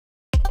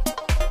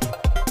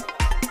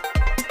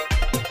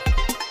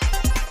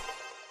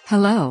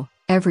Hello,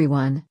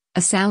 everyone,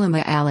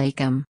 Assalamu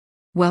alaikum.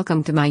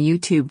 Welcome to my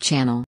YouTube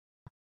channel.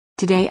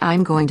 Today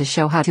I'm going to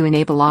show how to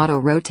enable auto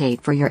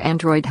rotate for your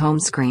Android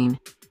home screen.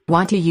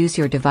 Want to use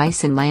your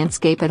device in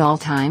landscape at all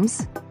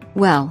times?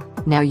 Well,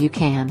 now you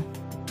can.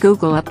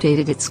 Google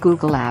updated its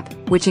Google app,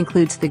 which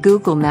includes the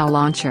Google Now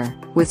Launcher,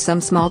 with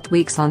some small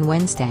tweaks on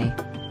Wednesday.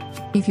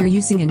 If you're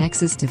using a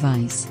Nexus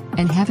device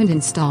and haven't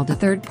installed a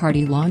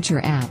third-party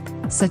launcher app,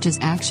 such as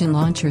Action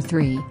Launcher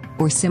 3,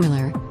 or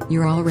similar,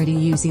 you're already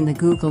using the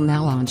Google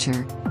Now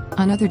Launcher.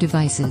 On other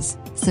devices,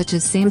 such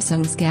as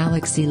Samsung's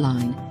Galaxy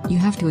line, you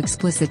have to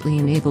explicitly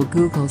enable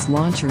Google's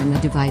launcher in the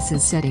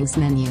device's settings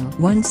menu.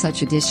 One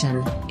such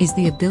addition is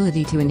the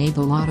ability to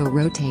enable auto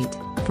rotate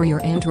for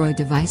your Android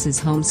device's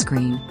home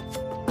screen.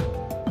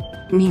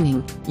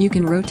 Meaning, you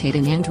can rotate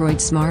an Android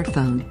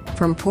smartphone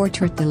from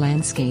portrait to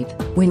landscape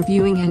when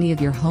viewing any of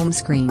your home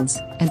screens,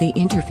 and the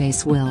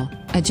interface will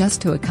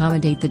adjust to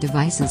accommodate the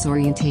device's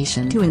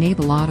orientation. To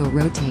enable auto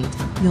rotate,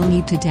 you'll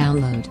need to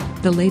download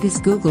the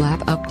latest Google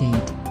app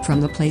update from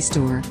the Play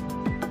Store.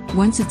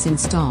 Once it's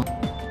installed,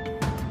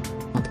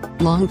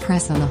 long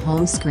press on the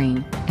home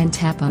screen and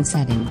tap on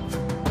Setting.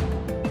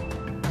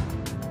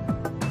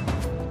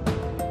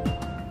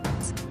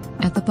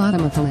 At the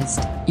bottom of the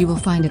list, you will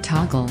find a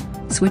toggle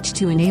switch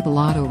to enable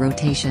auto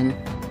rotation.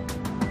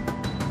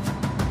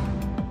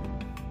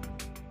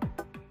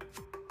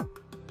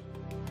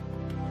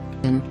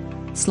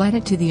 Slide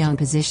it to the on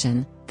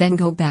position, then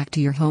go back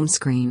to your home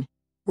screen.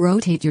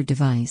 Rotate your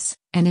device,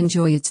 and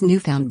enjoy its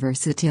newfound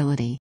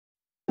versatility.